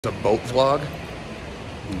A boat vlog?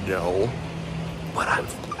 No. But I'm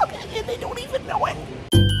vlogging and they don't even know it.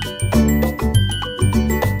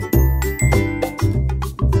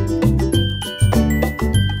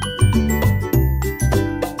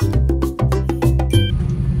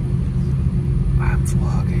 I'm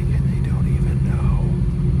vlogging and they don't even know.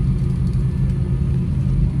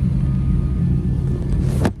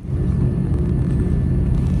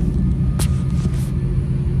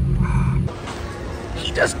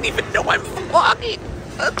 He doesn't even know I'm vlogging.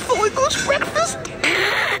 I'm fully goose breakfast.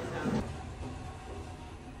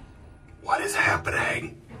 What is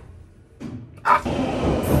happening? Ah.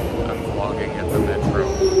 I'm vlogging at the metro.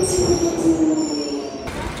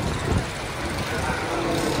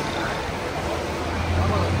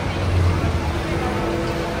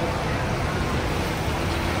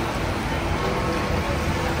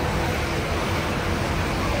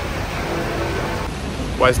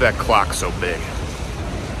 Why is that clock so big?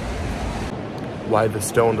 Why the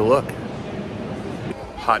stone to look?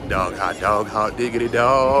 Hot dog, hot diggity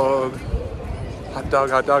dog. Hot dog,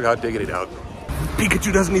 hot diggity dog.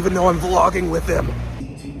 Pikachu doesn't even know I'm vlogging with him.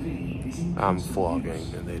 I'm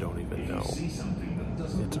vlogging and they don't even know.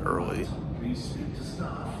 It's early.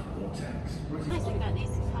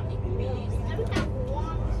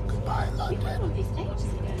 Goodbye, London.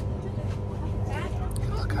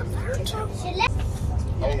 Look, I'm there too.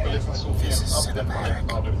 This is cinematic.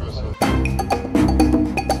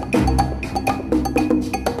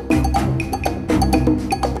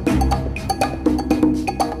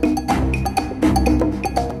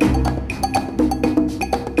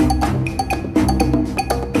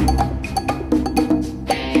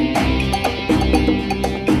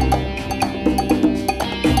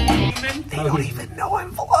 They don't even know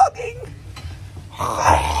I'm vlogging.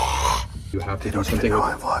 You have to do something.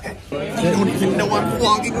 I'm vlogging. They don't even know I'm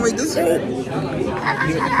vlogging right this second.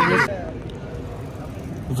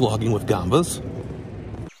 Vlogging with Gambas.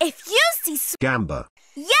 If you see Gamba.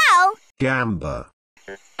 yell, Gamba.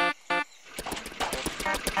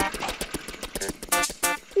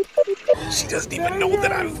 She doesn't even know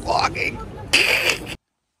that I'm vlogging.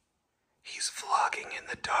 He's vlogging in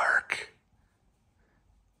the dark.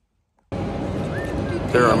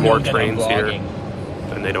 There are more trains here,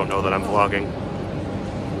 and they don't know that I'm vlogging.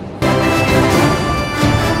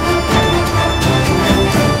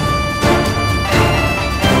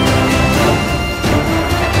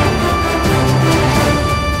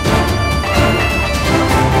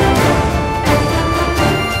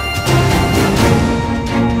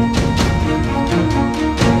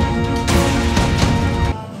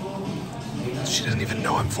 She doesn't even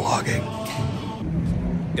know I'm vlogging.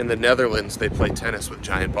 In the Netherlands, they play tennis with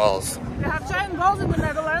giant balls. They have giant balls in the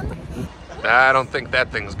Netherlands. I don't think that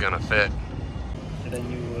thing's gonna fit.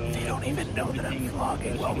 They don't even know that I'm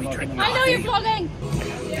vlogging while we drink I know you're vlogging.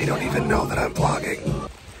 They don't even know that I'm vlogging.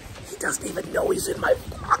 He doesn't even know he's in my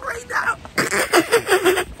vlog right now.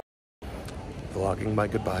 Vlogging my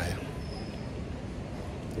goodbye.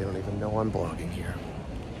 They don't even know I'm vlogging here.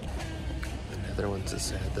 The Netherlands is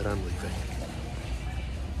sad that I'm leaving.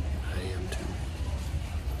 I am too.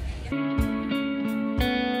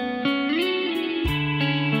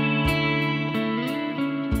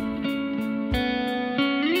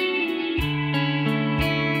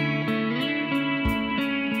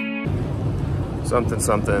 Something,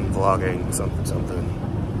 something, vlogging, something, something.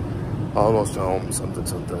 Almost home, something,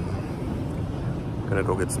 something. Gonna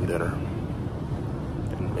go get some dinner.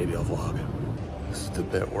 And maybe I'll vlog. This is the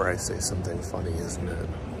bit where I say something funny, isn't it?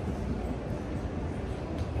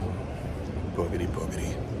 Boogity,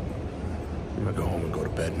 boogity. I'm gonna go home and go to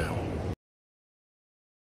bed now.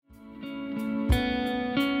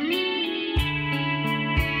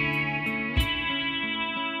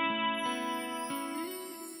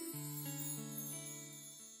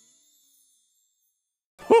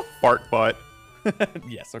 Fartbutt.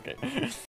 Yes, okay.